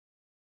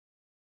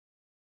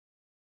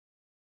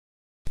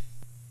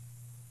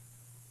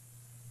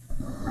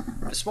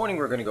This morning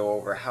we're going to go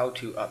over how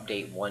to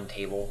update one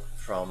table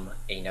from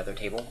another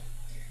table.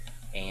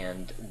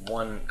 And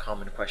one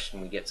common question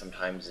we get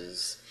sometimes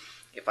is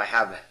if I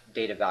have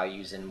data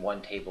values in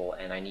one table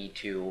and I need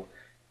to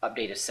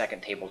update a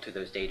second table to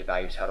those data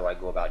values, how do I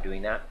go about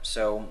doing that?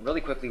 So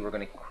really quickly we're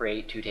going to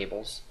create two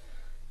tables,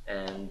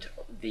 and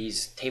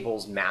these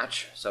tables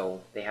match,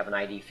 so they have an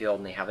ID field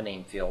and they have a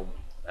name field.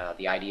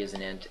 The ID is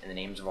an int and the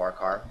name's a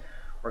varchar.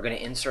 We're going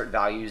to insert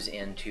values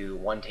into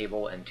one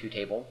table and two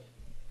table.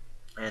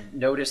 And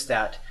notice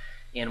that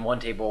in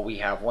one table we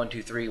have 1,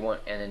 2, 3,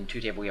 and in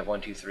two table we have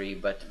 1, 2, 3,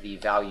 but the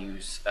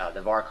values,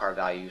 the varchar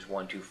values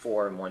 1, 2,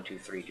 4 and 1, 2,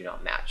 3 do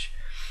not match.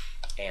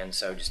 And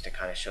so just to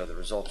kind of show the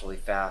results really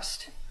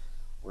fast,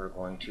 we're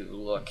going to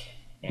look,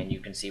 and you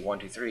can see 1,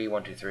 2, 3,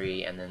 1, 2,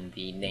 3, and then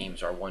the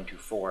names are 1, 2,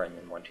 4, and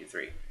then 1, 2,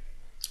 3.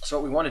 So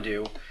what we want to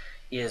do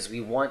is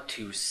we want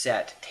to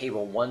set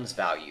table 1's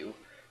value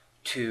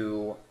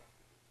to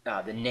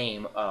the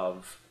name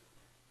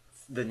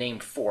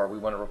 4. We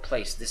want to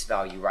replace this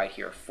value right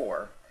here,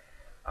 4,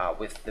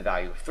 with the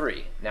value of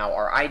 3. Now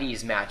our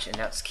IDs match, and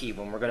that's key.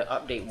 When we're going to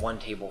update one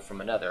table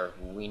from another,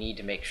 we need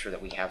to make sure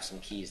that we have some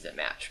keys that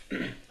match.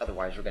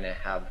 Otherwise we're going to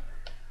have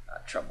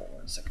trouble.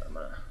 One second, I'm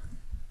going to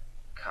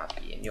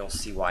copy, and you'll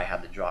see why I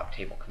have the drop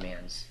table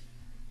commands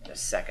in a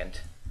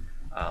second.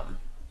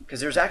 Because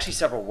there's actually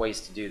several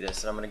ways to do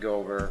this, and I'm going to go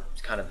over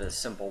kind of the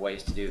simple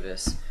ways to do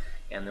this,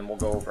 and then we'll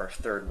go over a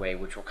third way,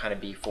 which will kind of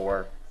be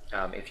for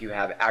if you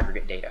have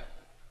aggregate data.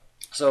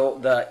 So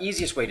the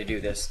easiest way to do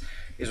this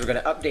is we're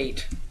going to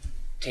update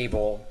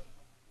table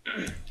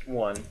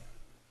 1,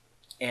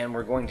 and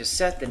we're going to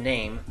set the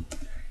name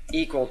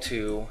equal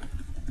to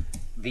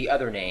the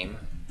other name,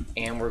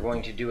 and we're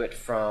going to do it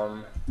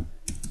from,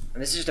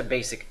 and this is just a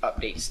basic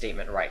update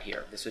statement right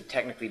here. This would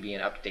technically be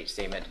an update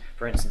statement.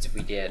 For instance, if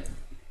we did,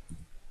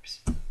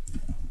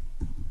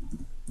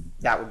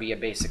 that would be a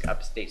basic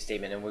update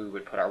statement, and we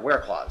would put our where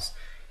clause.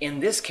 In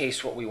this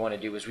case, what we want to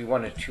do is we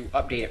wanted to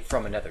update it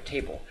from another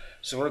table.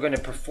 So we're going to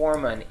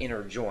perform an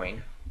inner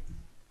join,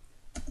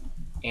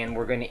 and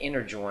we're going to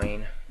inner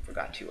join,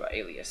 forgot to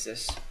alias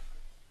this,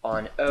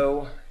 on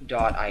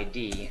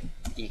o.id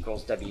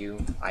equals wid,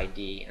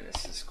 and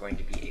this is going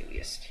to be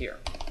aliased here.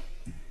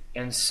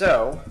 And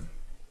so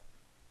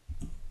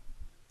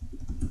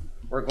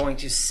we're going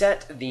to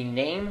set the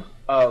name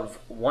of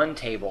one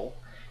table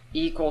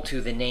equal to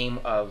the name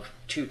of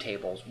two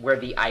tables where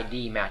the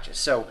ID matches.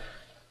 So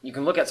you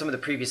can look at some of the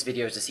previous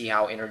videos to see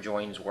how inner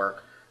joins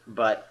work,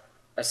 but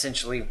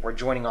essentially we're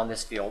joining on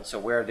this field. So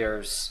where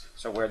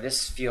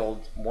this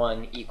field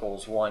 1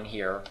 equals 1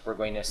 here, we're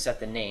going to set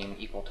the name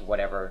equal to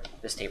whatever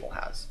this table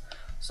has.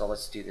 So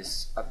let's do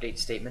this update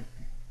statement,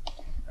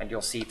 and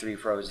you'll see 3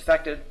 rows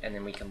affected, and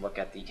then we can look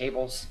at the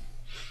tables,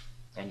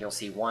 and you'll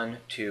see 1,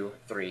 2,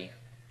 3,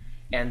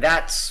 and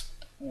that's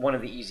one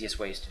of the easiest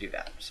ways to do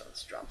that. So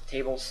let's drop the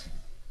tables.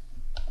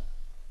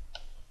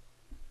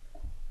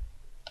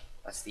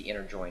 That's the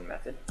inner join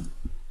method.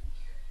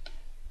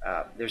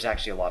 There's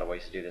actually a lot of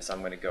ways to do this. I'm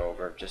going to go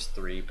over just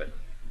 3, but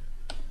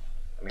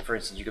I mean, for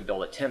instance, you could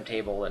build a temp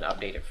table and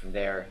update it from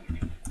there. You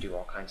can do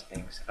all kinds of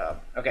things.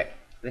 Okay,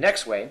 the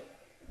next way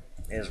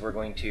is we're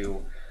going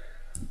to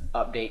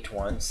update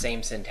one,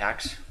 same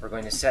syntax. We're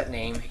going to set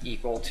name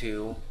equal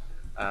to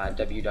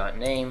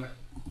w.name,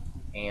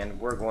 and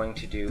we're going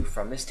to do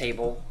from this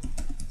table,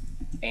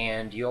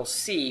 and you'll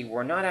see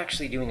we're not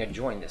actually doing a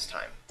join this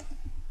time.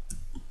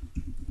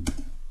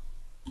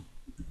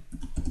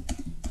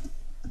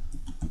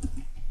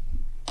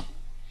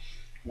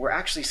 We're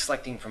actually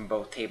selecting from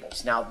both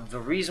tables. Now the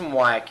reason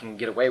why I can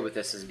get away with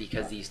this is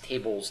because these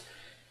tables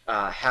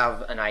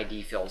have an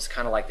ID field. It's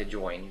kind of like the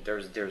join.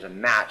 There's a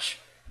match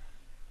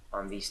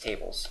on these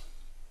tables.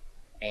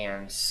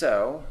 And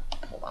so,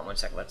 hold on one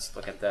second, let's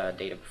look at the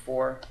data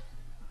before.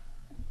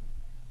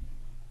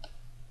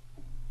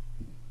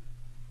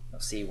 You'll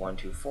see 1,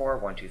 2, 4,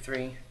 1, 2,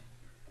 3,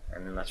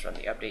 and then let's run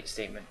the update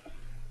statement.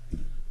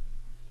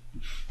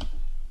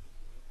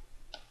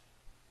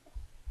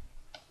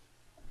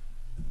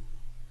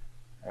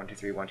 One, 2,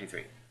 3, 1, 2,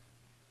 3.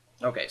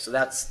 Okay, so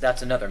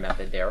that's another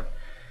method there.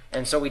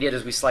 And so what we did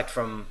is we select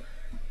from,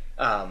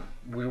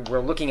 we're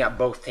looking at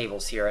both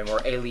tables here, and we're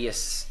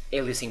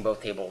aliasing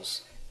both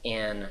tables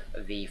in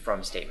the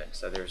from statement.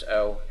 So there's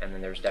O, and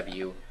then there's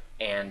W,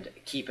 and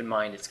keep in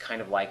mind it's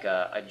kind of like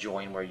a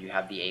join where you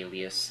have the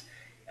alias.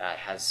 It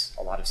has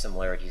a lot of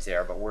similarities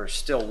there, but we're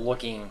still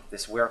looking,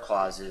 this where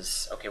clause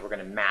is, okay, we're going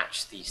to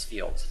match these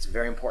fields. It's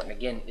very important.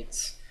 Again,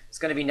 it's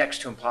going to be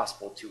next to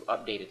impossible to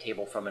update a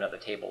table from another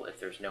table if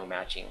there's no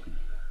matching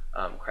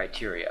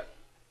criteria.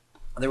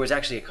 There was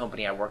actually a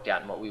company I worked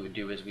at, and what we would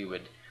do is we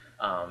would,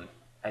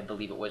 I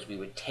believe it was, we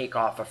would take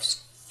off a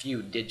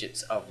few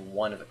digits of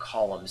one of the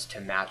columns to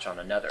match on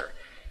another.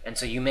 And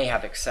so you may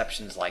have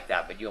exceptions like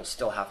that, but you'll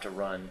still have to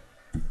run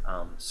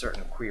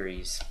certain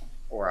queries,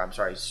 or I'm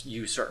sorry,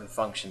 use certain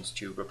functions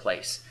to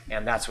replace.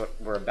 And that's what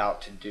we're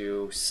about to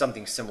do,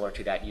 something similar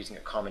to that using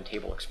a common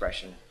table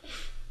expression.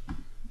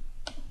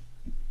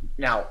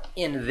 Now,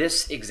 in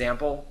this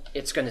example,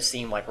 it's going to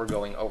seem like we're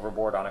going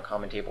overboard on a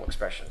common table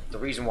expression. The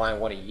reason why I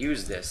want to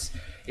use this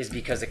is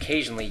because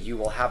occasionally you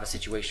will have a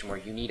situation where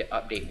you need to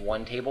update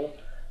one table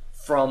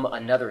from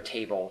another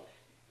table,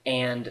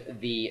 and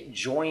the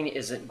join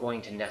isn't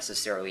going to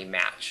necessarily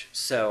match.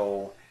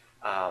 So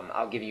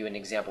I'll give you an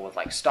example with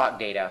like stock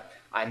data.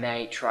 I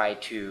might try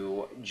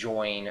to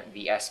join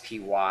the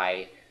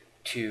SPY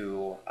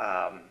to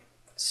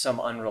some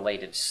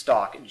unrelated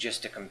stock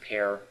just to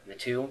compare the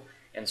two.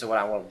 And so what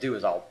I will do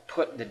is I'll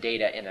put the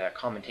data in a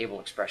common table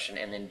expression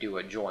and then do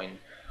a join.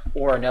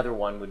 Or another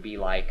one would be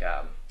like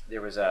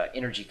there was an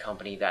energy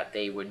company that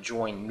they would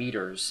join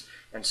meters,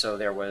 and so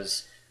there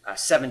was a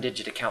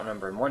 7-digit account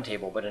number in one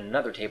table, but in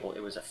another table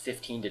it was a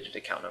 15-digit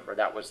account number.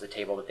 That was the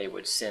table that they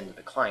would send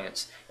the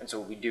clients. And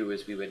so what we do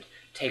is we would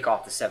take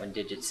off the 7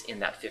 digits in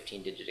that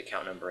 15-digit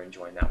account number and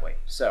join that way.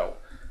 So,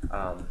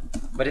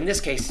 but in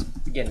this case,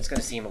 again, it's going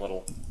to seem a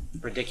little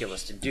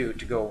ridiculous to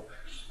go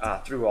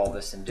through all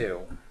this and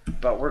do.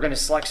 But we're going to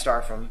select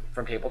star from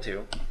table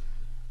 2,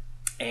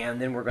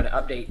 and then we're going to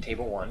update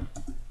table 1,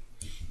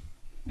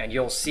 and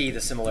you'll see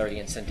the similarity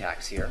in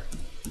syntax here.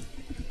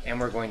 And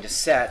we're going to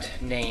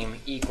set name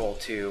equal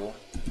to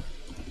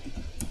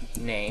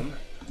name,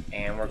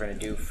 and we're going to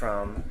do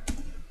from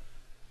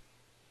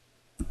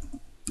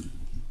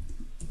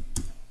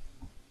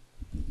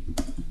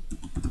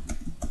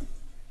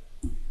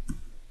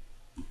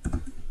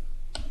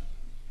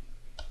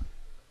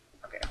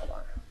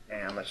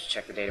and let's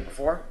check the data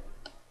before.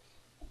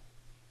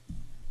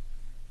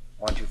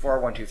 124,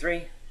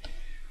 123,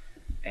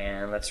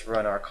 and let's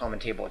run our common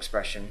table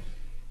expression,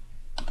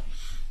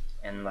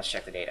 and let's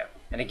check the data.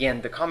 And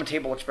again, the common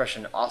table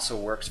expression also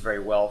works very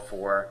well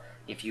for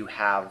if you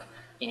have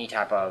any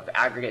type of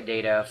aggregate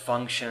data,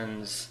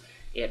 functions.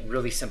 It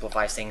really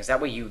simplifies things.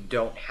 That way you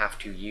don't have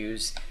to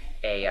use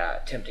a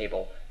temp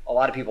table. A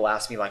lot of people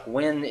ask me, like,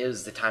 when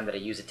is the time that I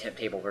use a temp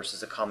table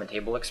versus a common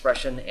table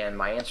expression? And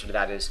my answer to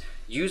that is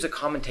use a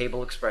common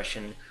table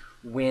expression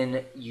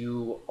when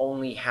you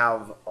only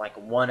have like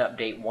one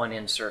update, one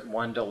insert,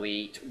 one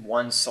delete,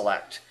 one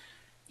select.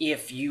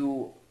 If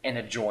you, and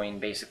a join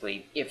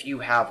basically, if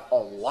you have a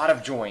lot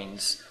of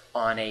joins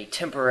on a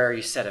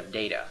temporary set of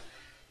data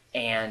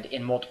and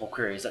in multiple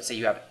queries, let's say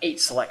you have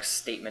 8 select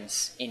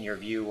statements in your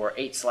view, or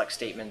 8 select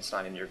statements,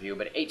 not in your view,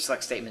 but 8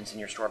 select statements in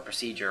your stored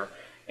procedure,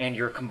 and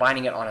you're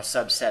combining it on a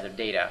subset of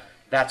data,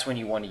 that's when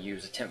you want to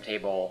use a temp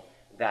table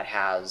that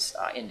has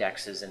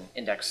indexes and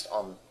indexed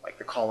on like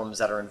the columns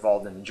that are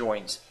involved in the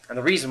joins. And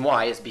the reason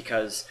why is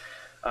because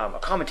a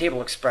common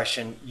table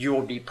expression, you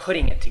will be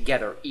putting it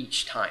together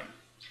each time.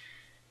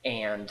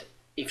 And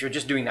if you're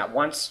just doing that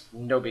once,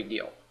 no big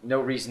deal.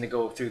 No reason to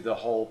go through the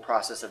whole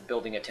process of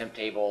building a temp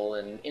table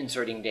and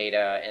inserting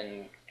data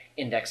and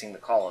indexing the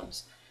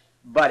columns.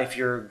 But if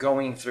you're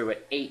going through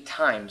it 8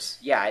 times,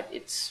 yeah,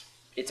 it's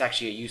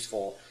actually a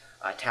useful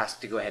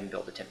task to go ahead and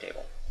build a temp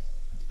table.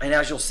 And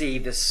as you'll see,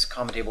 this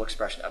common table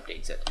expression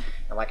updates it.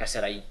 And like I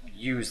said, I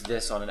use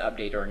this on an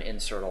update or an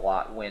insert a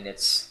lot when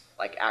it's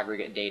like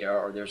aggregate data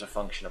or there's a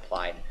function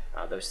applied,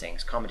 those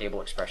things. Common table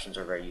expressions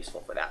are very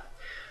useful for that.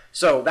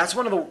 So that's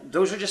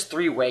those are just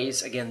 3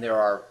 ways. Again, there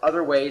are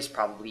other ways,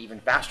 probably even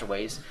faster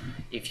ways,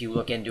 if you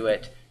look into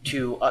it,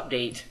 to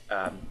update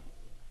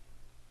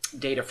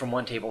data from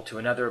one table to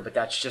another, but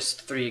that's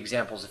just 3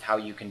 examples of how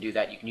you can do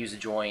that. You can use a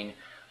join,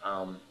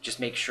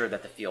 just make sure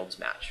that the fields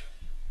match.